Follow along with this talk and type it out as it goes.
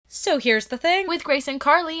So here's the thing. With Grace and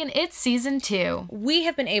Carly, and it's season 2. We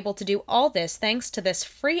have been able to do all this thanks to this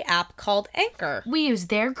free app called Anchor. We use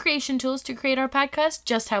their creation tools to create our podcast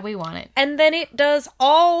just how we want it. And then it does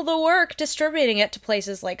all the work distributing it to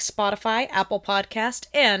places like Spotify, Apple Podcast,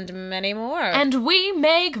 and many more. And we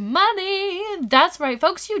make money! That's right,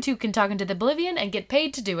 folks. You too can talk into the oblivion and get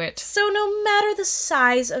paid to do it. So no matter the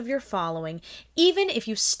size of your following, even if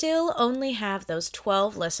you still only have those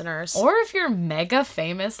 12 listeners, or if you're mega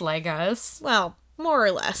famous like us, well, more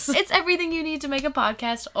or less, it's everything you need to make a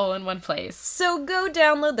podcast all in one place. So go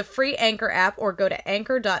download the free Anchor app or go to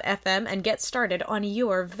anchor.fm and get started on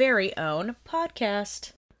your very own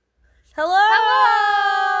podcast. Hello!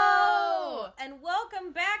 Hello! And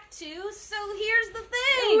welcome back to So Here's the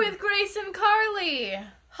Thing! With Grace and Carly.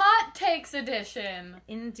 Hot Takes edition.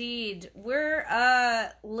 Indeed. We're,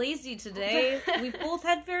 lazy today. We've both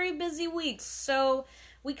had very busy weeks, so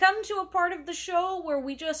we come to a part of the show where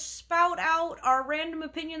we just spout out our random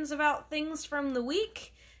opinions about things from the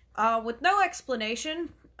week, with no explanation,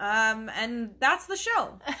 and that's the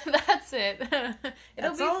show. That's it.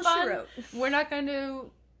 It'll be all fun. she wrote. We're not going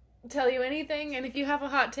to tell you anything, and if you have a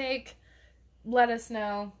hot take, let us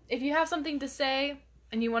know. If you have something to say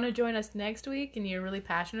and you want to join us next week and you're really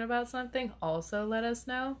passionate about something, also let us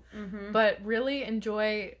know. Mm-hmm. But really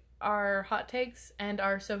enjoy our hot takes and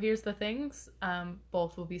our So Here's the Things.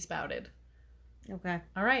 Both will be spouted. Okay.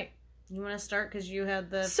 All right. You want to start because you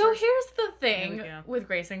had the So first... here's the thing with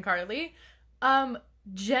Grace and Carly.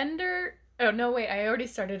 Gender... Oh, no, wait. I already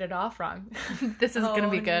started it off wrong. This is going to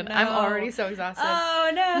be good. No. I'm already so exhausted.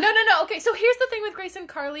 Oh, no. No. Okay, so here's the thing with Grace and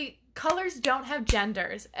Carly. Colors don't have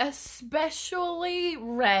genders, especially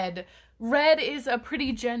red. Red is a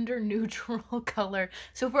pretty gender-neutral color.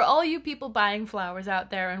 So for all you people buying flowers out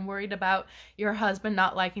there and worried about your husband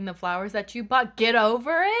not liking the flowers that you bought, get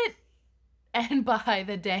over it and buy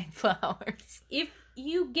the dang flowers. If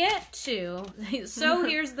you get to... So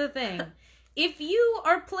here's the thing. If you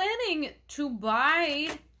are planning to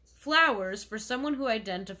buy flowers for someone who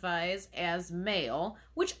identifies as male,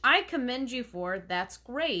 which I commend you for, that's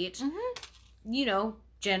great. Mm-hmm. You know,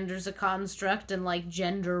 gender's a construct and, like,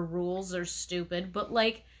 gender rules are stupid, but,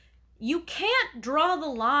 like, you can't draw the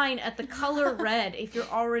line at the color red if you're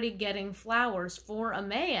already getting flowers for a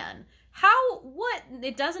man. What?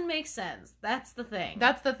 It doesn't make sense. That's the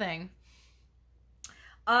thing.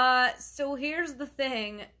 So here's the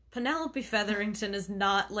thing. Penelope Featherington is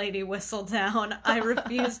not Lady Whistledown. I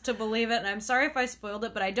refuse to believe it, and I'm sorry if I spoiled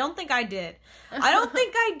it, but I don't think I did. I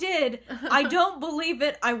don't believe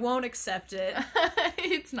it. I won't accept it.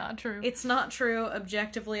 It's not true. It's not true.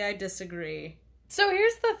 Objectively, I disagree. So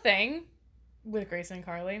here's the thing with Grace and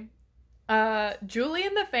Carly. Julie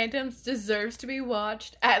and the Phantoms deserves to be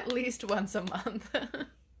watched at least once a month.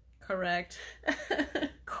 Correct.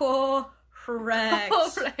 Correct.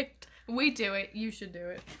 We do it. You should do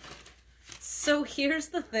it. So here's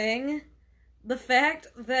the thing. The fact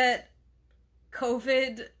that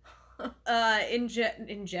COVID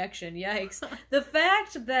injection, yikes. The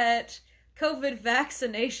fact that COVID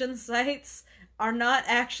vaccination sites are not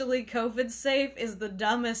actually COVID safe is the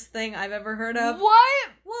dumbest thing I've ever heard of. What?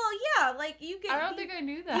 Well, yeah, like I don't think I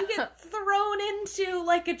knew that. You get thrown into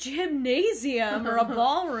like a gymnasium or a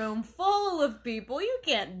ballroom full of people. You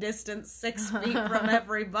can't distance 6 feet from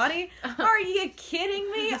everybody. Are you kidding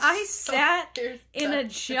me? I sat in a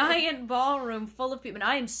giant ballroom full of people, and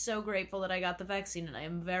I am so grateful that I got the vaccine, and I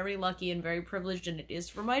am very lucky and very privileged, and it is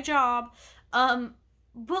for my job.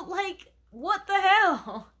 But like, what the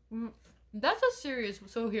hell? That's a serious,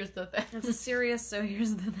 so here's the thing. That's a serious, so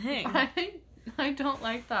here's the thing. I don't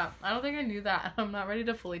like that. I don't think I knew that. I'm not ready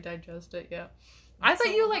to fully digest it yet. I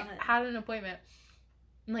thought you, like, had an appointment.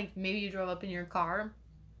 And, like, maybe you drove up in your car.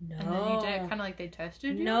 No. And then you did it kind of like they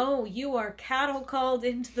tested you? No, you are cattle called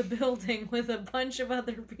into the building with a bunch of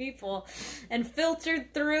other people and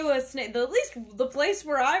filtered through a snake. At least the place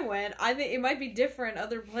where I went, I think it might be different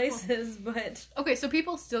other places, but... Okay, so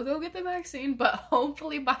people still go get the vaccine, but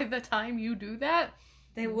hopefully by the time you do that,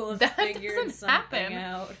 they will have figured something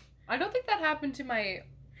out. I don't think that happened to my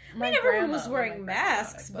everyone was wearing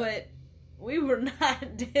masks, but we were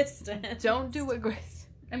not distant. Don't do what Grace...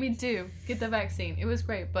 I mean, do. Get the vaccine. It was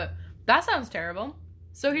great, but that sounds terrible.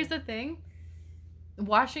 So here's the thing.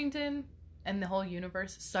 Washington and the whole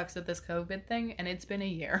universe sucks at this COVID thing, and it's been a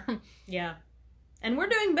year. Yeah. And we're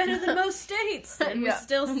doing better than most states, and we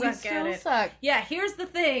still suck at it. Yeah, here's the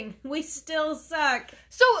thing. We still suck.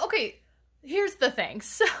 So, okay, here's the thing.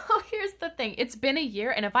 It's been a year,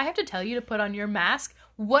 and if I have to tell you to put on your mask,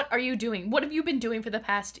 what are you doing? What have you been doing for the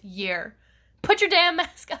past year? Put your damn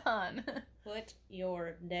mask on. Put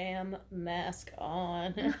your damn mask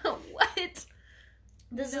on. What?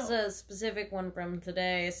 This is a specific one from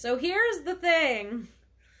today. So here's the thing.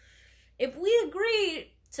 If we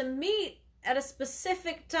agree to meet at a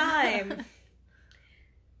specific time,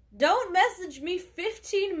 don't message me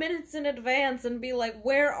 15 minutes in advance and be like,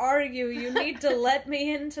 where are you? You need to let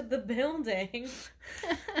me into the building.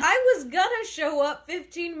 I was gonna show up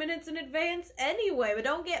 15 minutes in advance anyway, but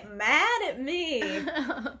don't get mad at me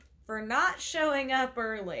for not showing up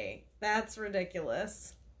early. That's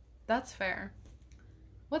ridiculous. That's fair.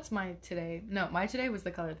 What's my today? No, my today was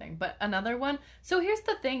the color thing. But another one. So here's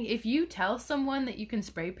the thing. If you tell someone that you can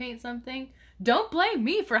spray paint something, don't blame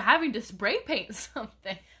me for having to spray paint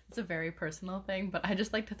something. It's a very personal thing, but I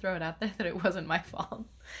just like to throw it out there that it wasn't my fault.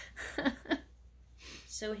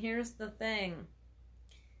 So here's the thing.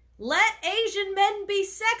 Let Asian men be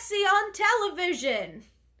sexy on television.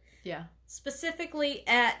 Yeah. Specifically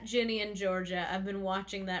at Ginny and Georgia. I've been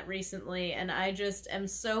watching that recently, and I just am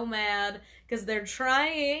so mad because they're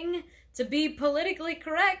trying to be politically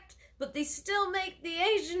correct, but they still make the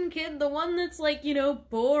Asian kid the one that's, like, you know,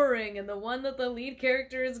 boring, and the one that the lead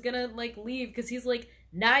character is gonna, like, leave because he's, like,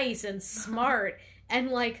 nice and smart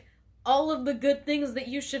and, like, all of the good things that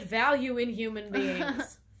you should value in human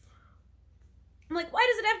beings. I'm like, why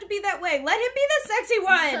does it have to be that way? Let him be the sexy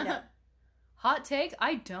one! Hot take,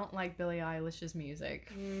 I don't like Billie Eilish's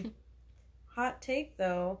music. Hot take,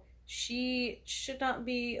 though. She should not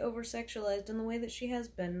be over-sexualized in the way that she has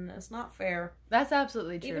been. It's not fair. That's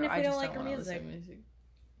absolutely true. Even if I you just don't like her wanna music. listen to music. You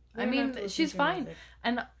I don't have mean, to listen she's to her fine. music.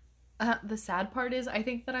 And the sad part is, I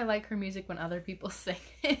think that I like her music when other people sing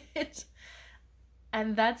it.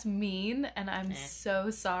 And that's mean, and I'm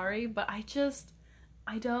so sorry, but I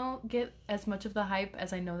don't get as much of the hype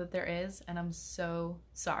as I know that there is, and I'm so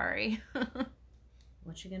sorry.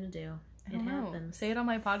 What you gonna do? I don't know. Say it on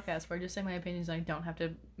my podcast where I just say my opinions and I don't have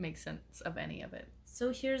to make sense of any of it.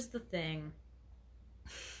 So here's the thing.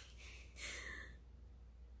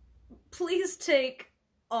 Please take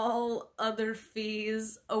all other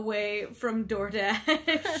fees away from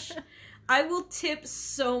DoorDash. I will tip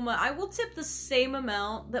so much. I will tip the same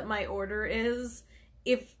amount that my order is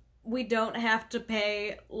if we don't have to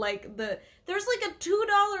pay, like, there's like a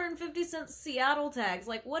 $2.50 Seattle tax.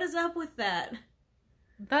 Like, what is up with that?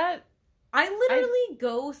 I literally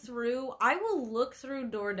go through, I will look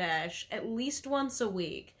through DoorDash at least once a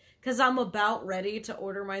week because I'm about ready to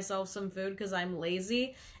order myself some food because I'm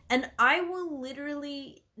lazy, and I will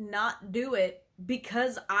literally not do it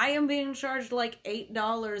because I am being charged like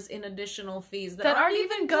 $8 in additional fees that aren't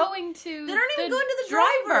even going to the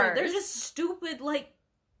driver. They're just stupid, like,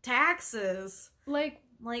 taxes. Like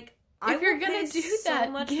I if you're will gonna pay do so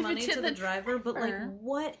that, much give money it to the driver, but, like, driver.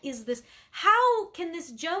 what is this? How can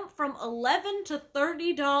this jump from $11 to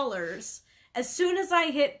 $30 as soon as I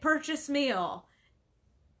hit purchase meal?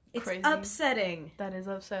 It's Crazy. upsetting. That is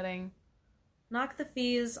upsetting. Knock the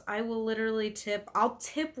fees. I will literally tip. I'll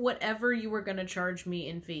tip whatever you were gonna charge me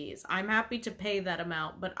in fees. I'm happy to pay that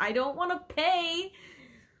amount, but I don't want to pay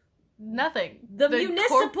Nothing. the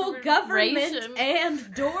municipal government corporation. and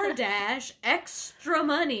DoorDash extra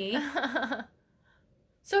money.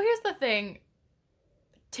 So here's the thing.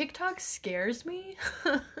 TikTok scares me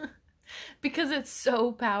because it's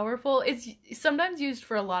so powerful. It's sometimes used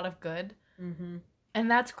for a lot of good. Mm-hmm. And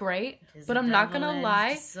that's great. But I'm not going to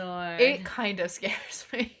lie. Sword. It kind of scares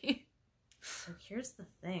me. So here's the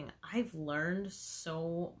thing. I've learned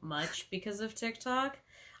so much because of TikTok.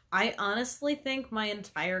 I honestly think my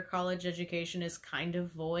entire college education is kind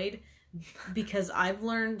of void because I've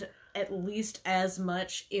learned at least as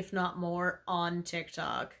much, if not more, on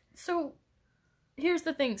TikTok. So here's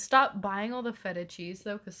the thing. Stop buying all the feta cheese,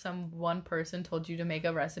 though, because some one person told you to make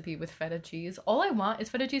a recipe with feta cheese. All I want is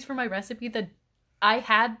feta cheese for my recipe that I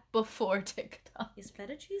had before TikTok. Is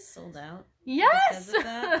feta cheese sold out? Yes! Because of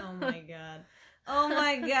that? Oh my god. Oh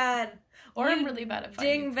my god. Or I'm really bad at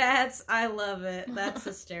finding dingbats, I love it. That's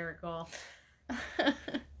hysterical.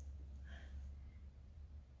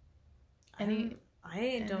 Do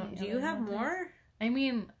you have more? I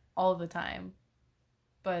mean, all the time.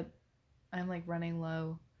 But I'm, like, running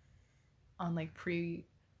low on, like,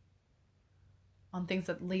 on things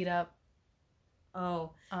that lead up.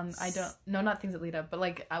 Oh. Not things that lead up, but,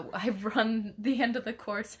 like, I've run the end of the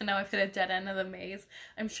course and now I've hit a dead end of the maze.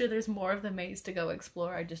 I'm sure there's more of the maze to go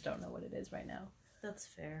explore. I just don't know what it is right now. That's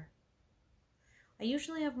fair. I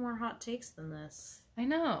usually have more hot takes than this. I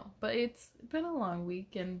know, but it's been a long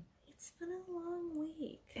week and... It's been a long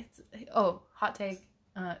week. Hot take,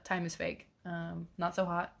 time is fake. Not so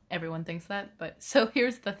hot. Everyone thinks that. But so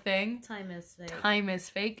here's the thing. Time is fake. Time is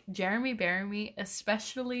fake. Jeremy Bearimy,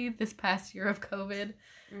 especially this past year of COVID,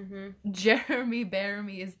 Jeremy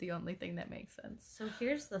Bearimy is the only thing that makes sense. So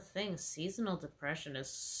here's the thing. Seasonal depression is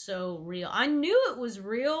so real. I knew it was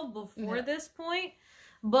real before this point,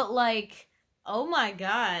 but like, oh my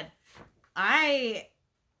God. I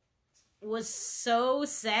was so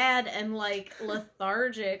sad and like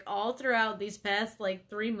lethargic all throughout these past like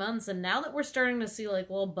 3 months, and now that we're starting to see like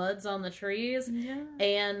little buds on the trees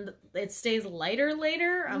and it stays lighter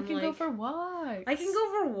later, I can go for walks. I can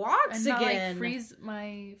go for walks and again. Not, like, freeze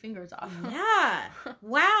my fingers off. Yeah.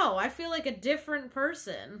 Wow, I feel like a different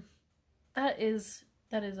person. That is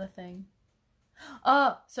a thing.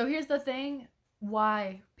 So here's the thing.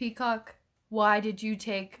 Why, Peacock, why did you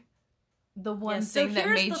take the one thing that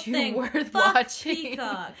made you worth watching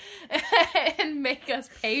Peacock and make us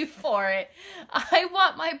pay for it? I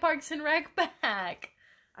want my Parks and Rec back.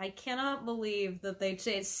 I cannot believe that they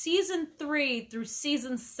changed season 3 through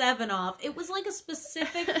season 7 off. It was like a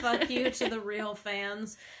specific fuck you to the real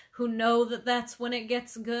fans who know that that's when it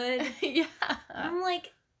gets good. Yeah. I'm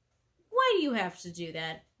like, why do you have to do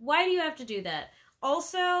that? Why do you have to do that?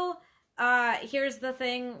 Also, here's the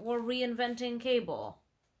thing, we're reinventing cable.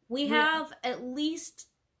 We have at least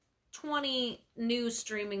 20 new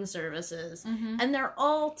streaming services, and they're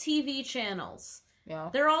all TV channels. Yeah.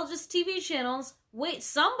 They're all just TV channels. Wait,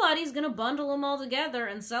 somebody's gonna bundle them all together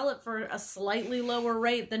and sell it for a slightly lower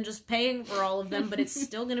rate than just paying for all of them, but it's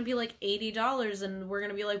still gonna be like $80, and we're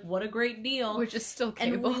gonna be like, what a great deal. Which is still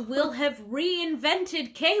cable. And we will have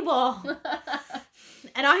reinvented cable.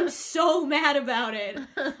 And I'm so mad about it.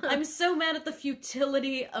 I'm so mad at the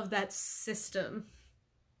futility of that system.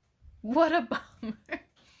 What a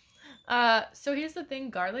bummer. So here's the thing.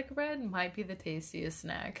 Garlic bread might be the tastiest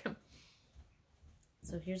snack.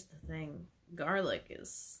 So here's the thing. Garlic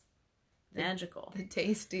is magical. The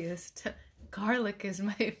tastiest. Garlic is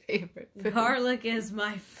my favorite food. Garlic is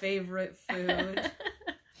my favorite food.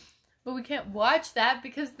 But we can't watch that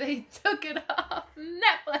because they took it off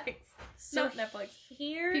Netflix. So Not Netflix.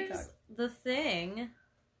 Here's Peacock. the thing.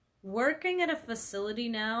 Working at a facility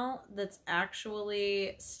now that's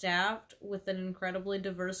actually staffed with an incredibly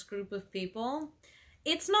diverse group of people,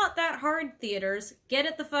 it's not that hard, theaters. Get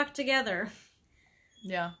it the fuck together.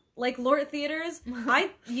 Yeah. Like, Lort Theaters,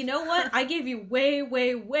 you know what? I gave you way,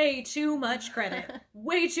 way, way too much credit.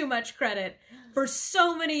 Way too much credit. For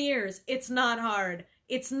so many years, it's not hard.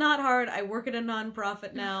 It's not hard. I work at a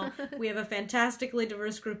nonprofit now. We have a fantastically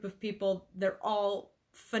diverse group of people. They're all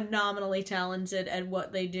phenomenally talented at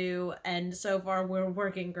what they do, and so far we're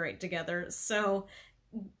working great together. So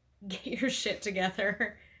get your shit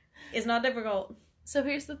together. It's not difficult. So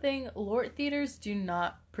here's the thing. Lort Theaters do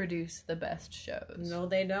not produce the best shows. No,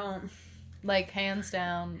 they don't. Like, hands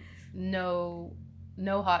down, no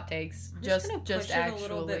hot takes. Just push it actually a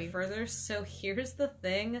little bit further. So here's the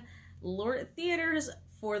thing. Lort Theaters,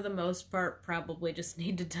 for the most part, probably just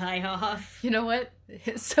need to die off. You know what?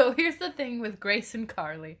 So here's the thing with Grace and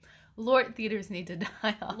Carly. Lort Theaters need to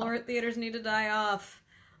die off. Lort Theaters need to die off.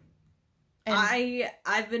 And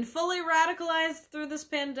I've been fully radicalized through this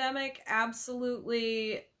pandemic.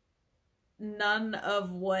 Absolutely none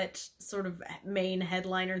of what sort of main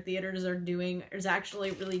headliner theaters are doing is actually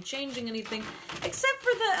really changing anything. Except for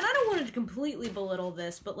and I don't want to completely belittle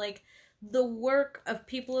this, but like the work of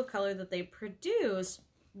people of color that they produce,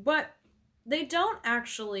 but they don't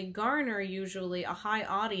actually garner usually a high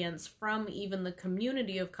audience from even the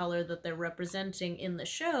community of color that they're representing in the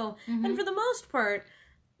show. And for the most part,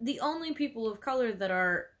 the only people of color that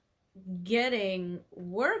are getting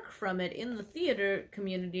work from it in the theater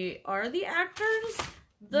community are the actors,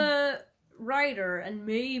 the writer, and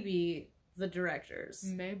maybe the directors.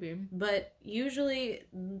 Maybe. But usually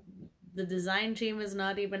the design team is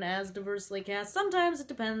not even as diversely cast. Sometimes it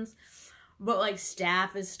depends. But, like,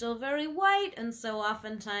 staff is still very white, and so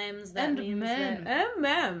oftentimes that means men. that... And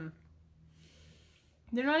men.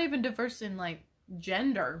 They're not even diverse in, like,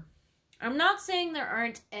 gender. I'm not saying there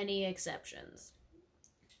aren't any exceptions.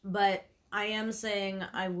 But I am saying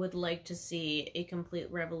I would like to see a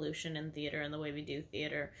complete revolution in theater and the way we do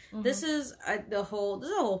theater. This is a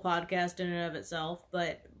whole podcast in and of itself,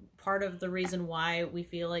 but part of the reason why we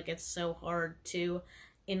feel like it's so hard to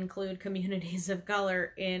include communities of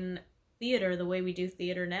color in theater the way we do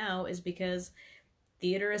theater now is because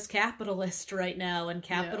theater is capitalist right now, and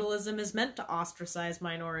capitalism is meant to ostracize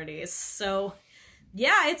minorities. So,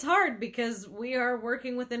 yeah, it's hard because we are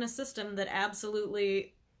working within a system that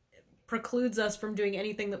absolutely precludes us from doing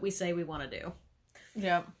anything that we say we want to do.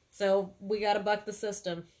 Yeah. So we gotta buck the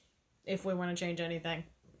system if we want to change anything.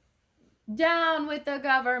 Down with the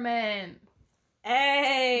government.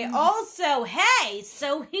 Hey, also, hey,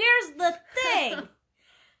 so here's the thing.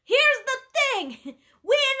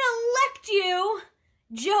 We didn't elect you,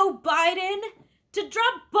 Joe Biden, to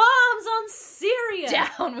drop bombs on Syria.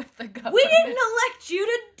 Down with the government. We didn't elect you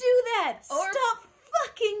to do that. Or- Stop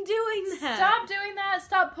fucking doing that. Stop doing that.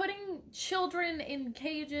 Stop putting children in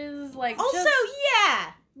cages. Like, Also,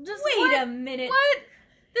 just wait what? a minute. What?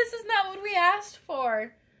 This is not what we asked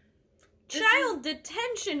for. Child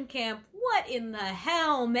detention camp. What in the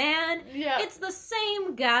hell, man? Yeah. It's the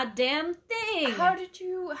same goddamn thing. How do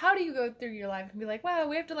you go through your life and be like, wow,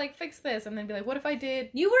 we have to like fix this, and then be like, what if I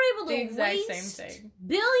did You were able the to exact waste same thing?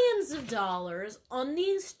 billions of dollars on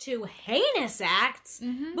these two heinous acts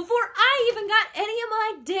Mm-hmm. before I even got any of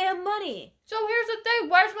my damn money. So here's the thing,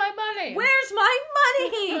 where's my money? Where's my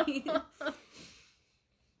money?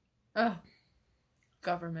 Ugh.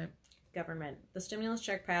 Government. Government. The stimulus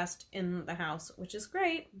check passed in the House, which is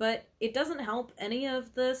great, but it doesn't help any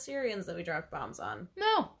of the Syrians that we dropped bombs on.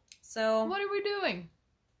 No. So What are we doing?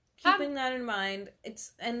 keeping that in mind,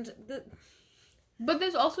 But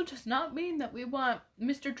this also does not mean that we want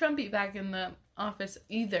Mr. Trumpy back in the office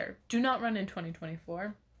either. Do not run in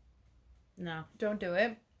 2024. no. Don't do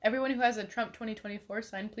it. Everyone who has a Trump 2024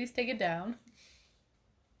 sign, please take it down.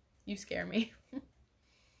 You scare me.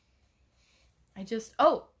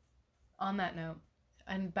 On that note,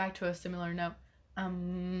 and back to a similar note,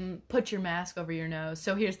 put your mask over your nose.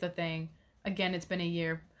 So here's the thing. Again, it's been a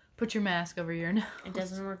year. Put your mask over your nose. It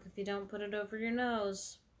doesn't work if you don't put it over your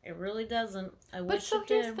nose. It really doesn't. I But wish so it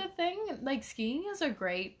here's did. the thing. Like, skiing is a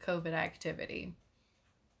great COVID activity.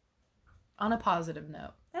 On a positive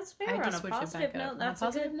note. That's fair. I had to On a switch it positive back up. note, On a that's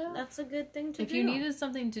positive note, That's a good thing to If do. you needed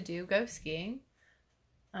something to do, go skiing.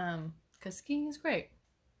 Because skiing is great.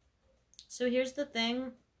 So here's the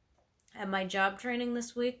thing. At my job training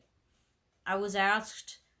this week, I was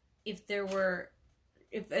asked if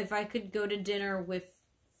I could go to dinner with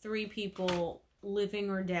 3 people, living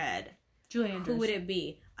or dead. Julie Andrews. Who would it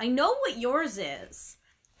be? I know what yours is.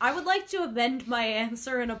 I would like to amend my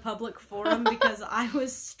answer in a public forum because I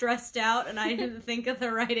was stressed out and I didn't think of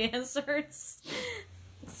the right answers.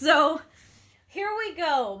 So, here we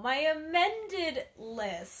go. My amended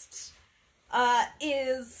list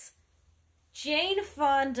is Jane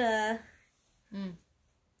Fonda,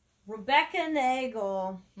 Rebecca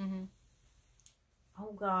Nagel. Mm-hmm.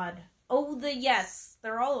 Oh God. Yes,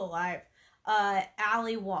 they're all alive.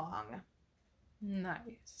 Ali Wong.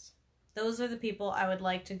 Nice. Those are the people I would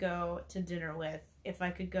like to go to dinner with if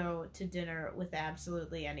I could go to dinner with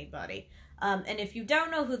absolutely anybody. And if you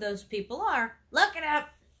don't know who those people are, look it up.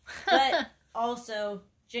 But also,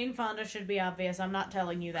 Jane Fonda should be obvious. I'm not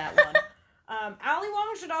telling you that one. Ali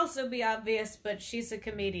Wong should also be obvious, but she's a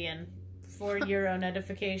comedian for your own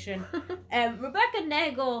edification. And Rebecca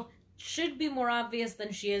Nagel should be more obvious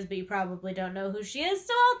than she is, but you probably don't know who she is,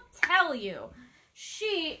 so I'll tell you.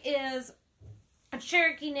 She is a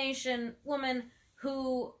Cherokee Nation woman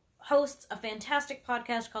who hosts a fantastic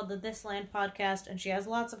podcast called the This Land Podcast, and she has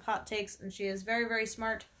lots of hot takes, and she is very, very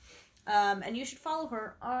smart. And you should follow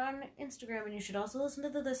her on Instagram, and you should also listen to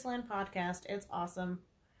the This Land Podcast. It's awesome.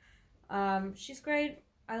 She's great.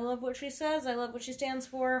 I love what she says. I love what she stands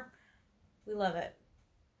for. We love it.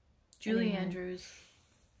 Julie Andrews.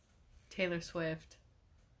 Taylor Swift.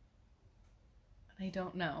 I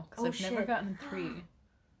don't know, because I've never gotten 3.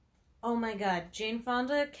 Oh my God. Jane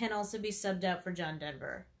Fonda can also be subbed out for John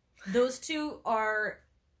Denver. Those two are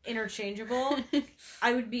interchangeable.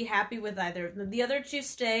 I would be happy with either of them. The other 2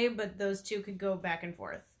 stay, but those 2 could go back and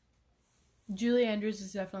forth. Julie Andrews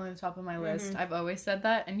is definitely on the top of my list. Mm-hmm. I've always said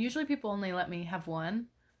that, and usually people only let me have one,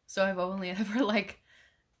 so I've only ever,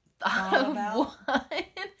 thought of one.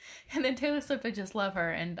 And then Taylor Swift, I just love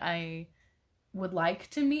her, and I would like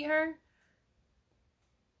to meet her.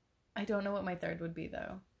 I don't know what my third would be,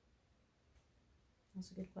 though.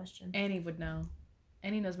 That's a good question. Annie would know.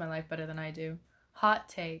 Annie knows my life better than I do. Hot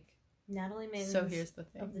take. Natalie Maines So here's the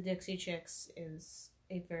thing. of the Dixie Chicks is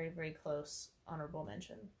a very, very close honorable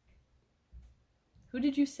mention. Who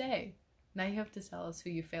did you say? Now you have to tell us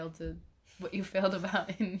what you failed about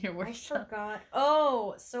in your I workshop. forgot.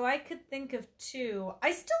 Oh, so I could think of 2.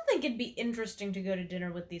 I still think it'd be interesting to go to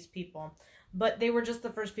dinner with these people, but they were just the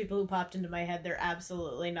first people who popped into my head. They're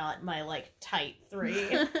absolutely not my, tight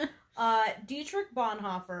 3. Dietrich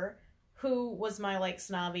Bonhoeffer, who was my,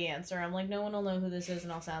 snobby answer. I'm like, no one will know who this is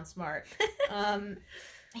and I'll sound smart.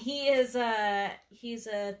 He's a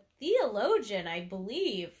theologian, I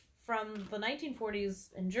believe, from the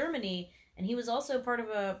 1940s in Germany, and he was also part of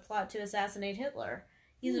a plot to assassinate Hitler.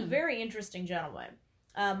 He's a very interesting gentleman.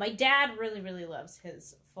 My dad really, really loves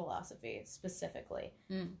his philosophy, specifically.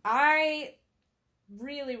 Mm. I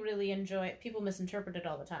really, really enjoy it. People misinterpret it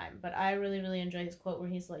all the time, but I really, really enjoy his quote where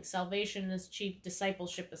he's like, salvation is cheap,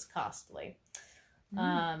 discipleship is costly.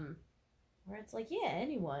 Where it's like, yeah,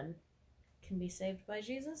 anyone can be saved by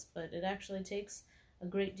Jesus, but it actually takes a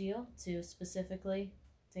great deal to specifically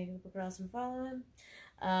take up the cross and follow him.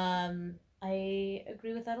 I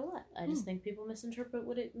agree with that a lot. I just think people misinterpret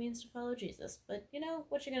what it means to follow Jesus, but you know,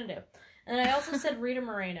 what you gonna do? And then I also said Rita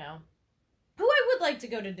Moreno, who I would like to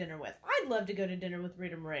go to dinner with. I'd love to go to dinner with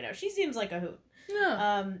Rita Moreno. She seems like a hoot.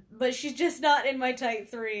 Yeah. But she's just not in my tight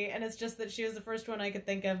 3, and it's just that she was the first one I could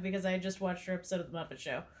think of because I had just watched her episode of The Muppet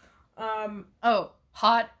Show. Oh,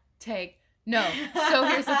 hot take. No. So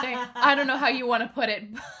here's the thing. I don't know how you want to put it,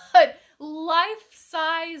 but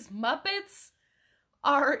life-size Muppets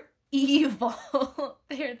are evil.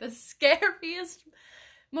 They're the scariest,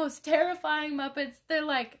 most terrifying Muppets. They're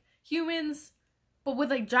like humans, but with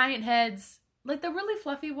like giant heads. Like the really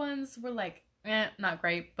fluffy ones were like, not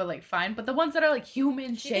great, but like fine. But the ones that are like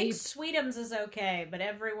human She shaped. thinks Sweetums is okay, but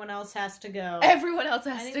everyone else has to go. Everyone else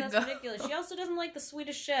has I think to that's go. ridiculous. She also doesn't like the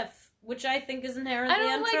Swedish Chef, which I think is inherently I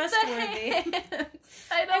don't untrustworthy. like the hands.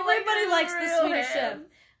 I don't Everybody like likes the Swedish Chef.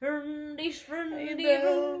 To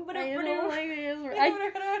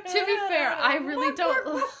be fair, I really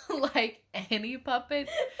don't like any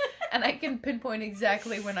puppets, and I can pinpoint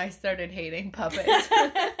exactly when I started hating puppets.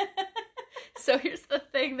 So here's the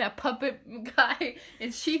thing, that puppet guy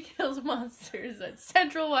in She Kills Monsters at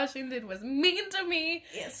Central Washington was mean to me.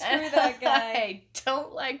 Yeah, screw that guy. I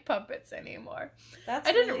don't like puppets anymore. That's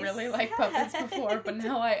I didn't really sad. like puppets before, but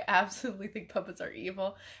now I absolutely think puppets are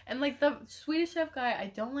evil. And like the Swedish Chef guy,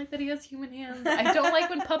 I don't like that he has human hands. I don't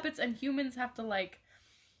like when puppets and humans have to like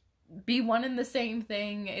be one and the same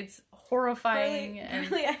thing. It's horrifying.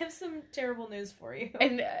 Really, I have some terrible news for you.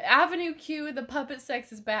 And Avenue Q, the puppet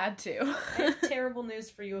sex is bad too. I have terrible news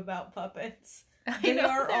for you about puppets. I They know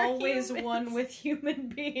are they're always humans. one with human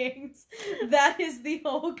beings. That is the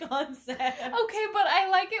whole concept. Okay, but I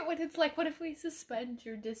like it when it's like, what if we suspend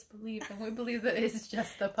your disbelief and we believe that it's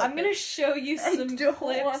just the puppet? I'm gonna show you some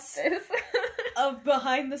clips this. of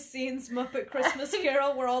behind the scenes Muppet Christmas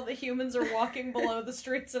Carol where all the humans are walking below the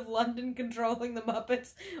streets of London controlling the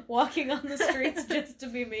Muppets, walking on the streets just to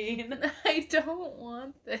be mean. I don't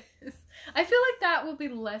want this. I feel like that would be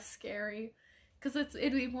less scary. Because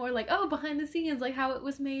it'd be more like, oh, behind the scenes, like how it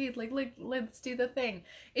was made, like let's do the thing.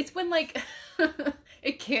 It's when like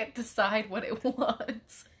it can't decide what it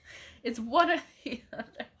wants. It's one or the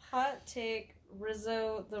other. Hot take,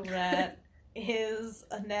 Rizzo the Rat is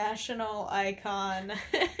a national icon.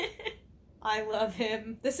 I love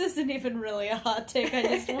him. This isn't even really a hot take, I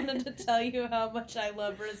just wanted to tell you how much I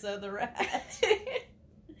love Rizzo the Rat.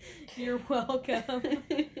 You're welcome.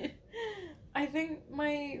 I think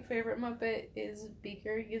my favorite Muppet is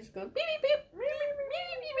Beaker. He just goes beep beep beep, beep,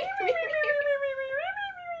 beep, beep, beep, beep,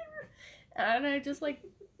 and I just like,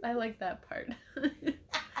 I like that part.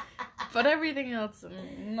 But everything else,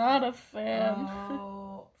 I'm not a fan.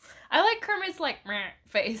 Oh. I like Kermit's like meh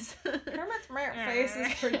face. Kermit's face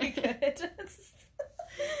is pretty good.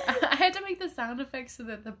 I had to make the sound effects so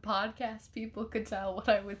that the podcast people could tell what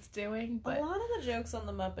I was doing. But a lot of the jokes on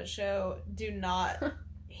the Muppet Show do not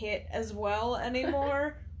hit as well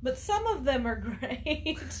anymore, but some of them are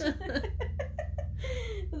great.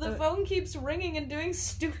 The phone keeps ringing and doing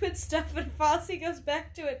stupid stuff, and Fosse goes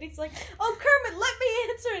back to it, and he's like, oh, Kermit, let me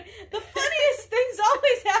answer it. The funniest things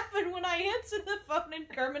always happen when I answer the phone, and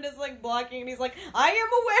Kermit is, like, blocking, and he's like, I am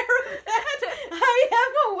aware of that. I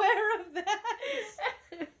am aware of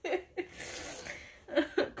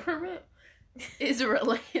that. Kermit is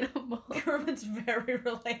relatable. Kermit's very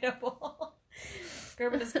relatable.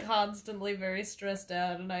 Kermit is constantly very stressed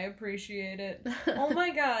out, and I appreciate it. Oh my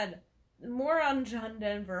god. More on John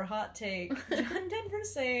Denver, hot take. John Denver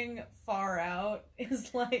saying far out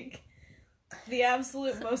is like the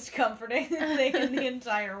absolute most comforting thing in the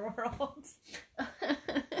entire world.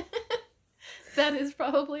 That is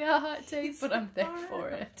probably a hot take, but I'm there for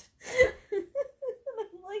it.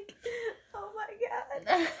 I'm like, oh my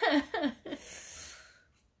god.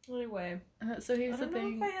 Anyway, so here's the I don't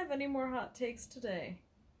thing. know if I have any more hot takes today.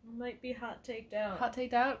 I might be hot taked out. Hot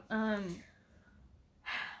take out.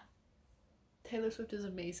 Taylor Swift is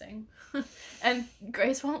amazing. And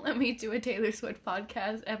Grace won't let me do a Taylor Swift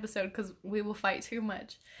podcast episode because we will fight too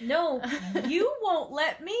much. No, you won't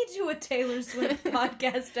let me do a Taylor Swift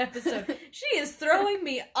podcast episode. She is throwing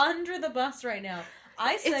me under the bus right now.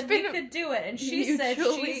 I said we could do it, and she said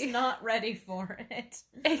she's not ready for it.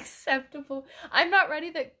 Acceptable. I'm not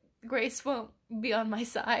ready that Grace won't be on my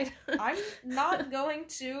side. I'm not going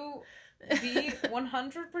to be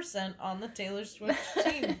 100% on the Taylor Swift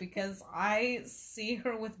team because I see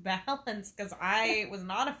her with balance because I was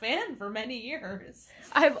not a fan for many years.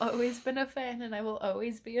 I've always been a fan and I will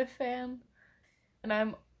always be a fan. And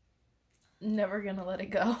I'm never gonna let it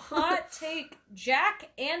go. Hot take, Jack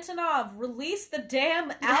Antonoff, release the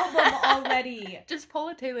damn album already. Just pull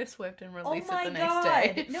a Taylor Swift and release Oh my it the god.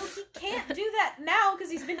 next day. No, he can't do that now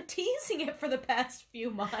because he's been teasing it for the past few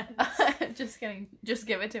months. Just kidding. Just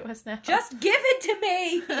give it to us now. Just give it to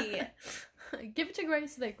me! Give it to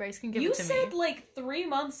Grace so that Grace can give You it to me. said like 3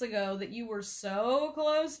 months ago that you were so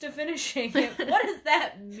close to finishing it. What does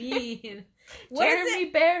that mean? Jeremy,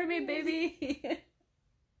 bear me, baby.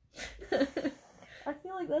 I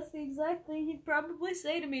feel like that's the exact thing he'd probably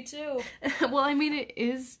say to me too. Well, I mean, it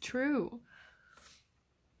is true.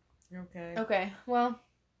 Okay. Okay, well.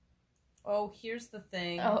 Oh, here's the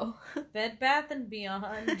thing. Oh. Bed Bath &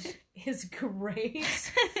 Beyond is great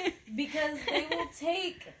because they will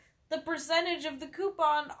take the percentage of the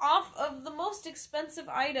coupon off of the most expensive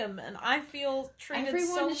item, and I feel treated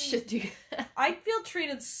Everyone should do that. I feel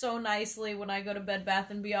treated so nicely when I go to Bed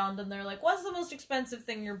Bath & Beyond and they're like, what's the most expensive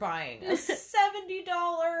thing you're buying? A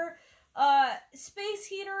 $70 space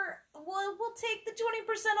heater? Well, we'll take the 20%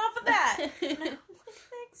 off of that. And I'm like,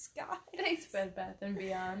 thanks, guys. Thanks, Bed Bath &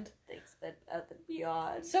 Beyond. Thanks, Bed Bath &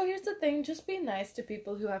 Beyond. So here's the thing, just be nice to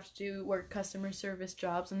people who have to work customer service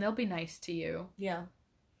jobs, and they'll be nice to you. Yeah.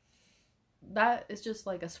 That is just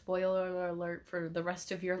like a spoiler alert for the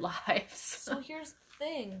rest of your lives. So here's the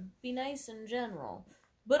thing. Be nice in general.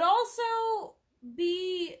 But also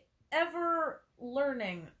be ever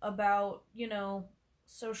learning about,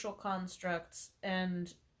 social constructs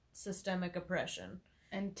and systemic oppression.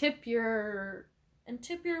 And tip your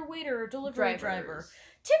waiter or delivery driver. drivers.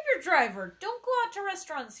 Tip your driver. Don't go out to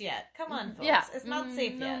restaurants yet. Come on, folks. Yeah. It's not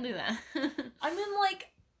safe yet. Don't do that. I mean,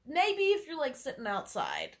 maybe if you're, sitting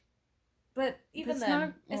outside. But even it's then,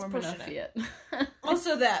 not it's warm pushing enough it. yet.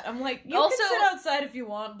 Also that. I'm like, you Also- can sit outside if you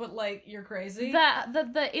want, but, you're crazy.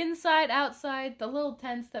 The inside, outside, the little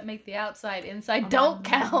tents that make the outside inside don't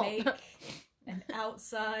count. Make an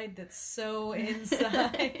outside that's so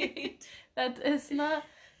inside.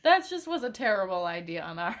 That just was a terrible idea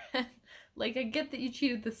on our end. I get that you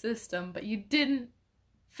cheated the system, but you didn't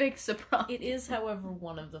fix a problem. It is, however,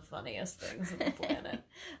 one of the funniest things on the planet.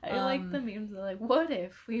 I like the memes that are like, what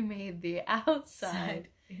if we made the outside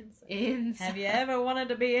inside? Have you ever wanted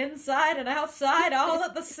to be inside and outside all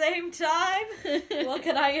at the same time? Well,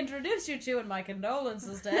 can I introduce you to, and my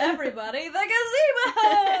condolences to everybody, the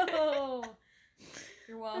gazebo!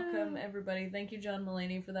 You're welcome, everybody. Thank you, John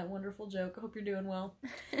Mulaney, for that wonderful joke. I hope you're doing well.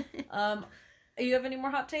 You have any more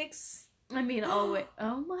hot takes? I mean, always.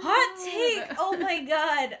 Oh my Hot God. take! Oh my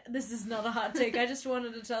god! This is not a hot take. I just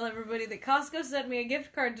wanted to tell everybody that Costco sent me a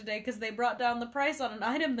gift card today because they brought down the price on an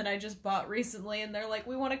item that I just bought recently, and they're like,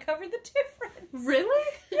 we want to cover the difference. Really?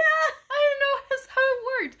 Yeah! I didn't know that's how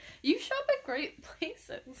it worked. You shop at great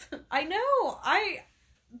places. I know!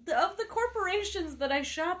 Of the corporations that I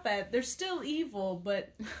shop at, they're still evil,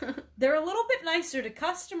 but they're a little bit nicer to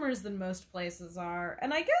customers than most places are.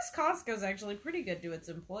 And I guess Costco's actually pretty good to its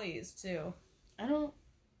employees, too. I don't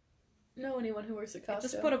know anyone who works at Costco.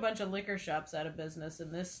 Just put a bunch of liquor shops out of business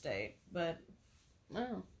in this state, but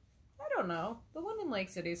Oh. I don't know. The one in Lake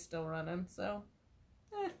City's still running, so...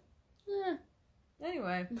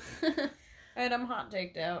 Anyway. Alright, I'm hot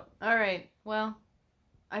taked out. Alright, well,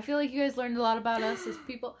 I feel like you guys learned a lot about us as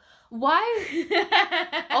people. Why?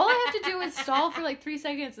 All I have to do is stall for 3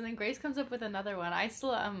 seconds and then Grace comes up with another one. I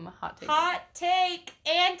still am hot take. Hot take!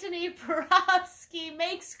 Anthony Porowski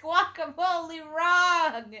makes guacamole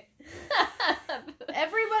wrong!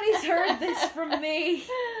 Everybody's heard this from me,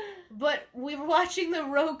 but we're watching the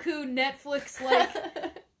Roku Netflix,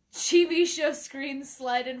 TV show screen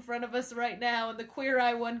slide in front of us right now, and the Queer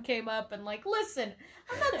Eye one came up, and listen,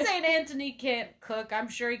 I'm not saying Anthony can't cook. I'm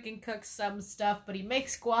sure he can cook some stuff, but he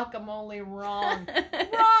makes guacamole wrong.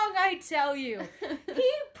 Wrong, I tell you.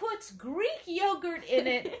 He puts Greek yogurt in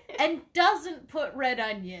it and doesn't put red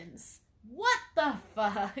onions. What the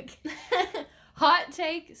fuck? Hot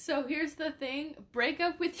take. So here's the thing: break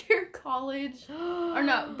up with your college, or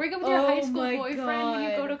no, break up with your high school boyfriend when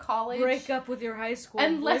you go to college. Break up with your high school.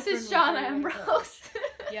 Unless boyfriend it's John before you go. Ambrose.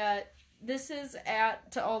 Yeah, this is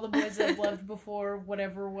to all the boys I've loved before.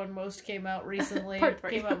 Whatever one most came out recently. Part 3.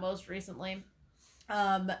 Came out most recently.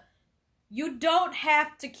 You don't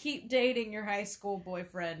have to keep dating your high school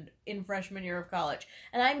boyfriend in freshman year of college.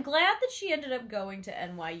 And I'm glad that she ended up going to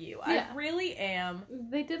NYU. Yeah. I really am.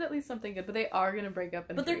 They did at least something good, but they are going to break up.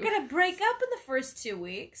 But they're going to break up in the first 2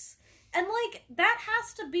 weeks. And, like, that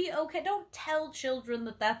has to be okay. Don't tell children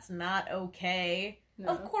that that's not okay. No.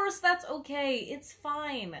 Of course that's okay. It's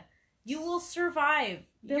fine. You will survive.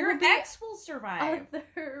 Your Will be ex will survive.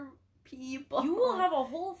 other people. You will have a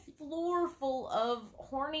whole floor full of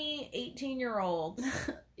horny 18-year-olds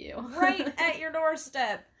Ew. right at your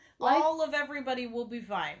doorstep. Life- All of everybody will be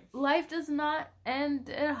fine. Life does not end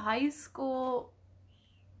at high school.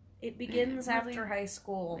 It begins It really- after high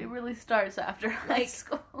school. It really starts after high Like,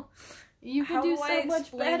 school. You can How do do I so much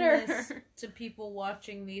explain better. this to people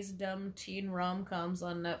watching these dumb teen rom-coms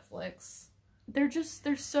on Netflix? They're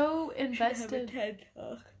so invested. TED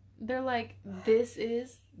Talk. They're like, this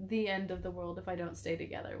is the end of the world if I don't stay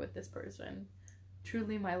together with this person.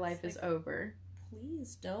 Truly, my life is over.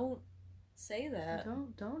 Please don't say that.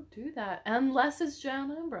 Don't do that unless it's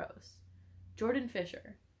John Ambrose, Jordan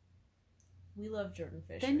Fisher. We love Jordan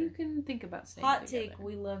Fisher. Then you can think about staying Hot together. take,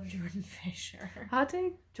 we love Jordan Fisher. Hot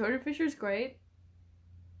take, Jordan Fisher's great,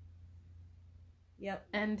 Yep.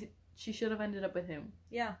 and she should have ended up with him.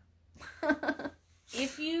 Yeah.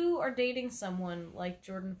 If you are dating someone like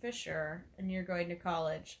Jordan Fisher and you're going to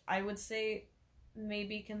college, I would say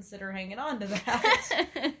maybe consider hanging on to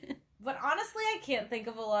that. But honestly, I can't think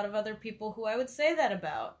of a lot of other people who I would say that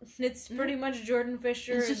about. It's pretty much Jordan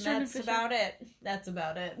Fisher, It's and just Jordan that's Fisher. about it. That's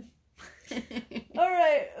about it.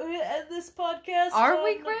 Alright, we end this podcast Are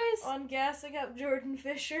we, Grace? on gassing up Jordan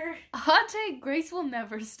Fisher. Hot take, Grace will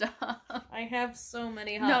never stop. I have so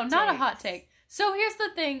many hot No, takes. not a hot take. So here's the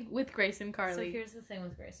thing with Grace and So Carly. here's the thing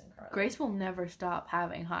with Grace and Carly. Grace will never stop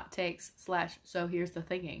having hot takes / so here's the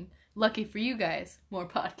thinking. Lucky for you guys, more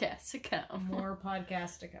podcasts to come. More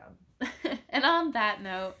podcasts to come. And on that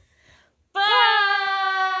note,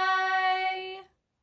 bye!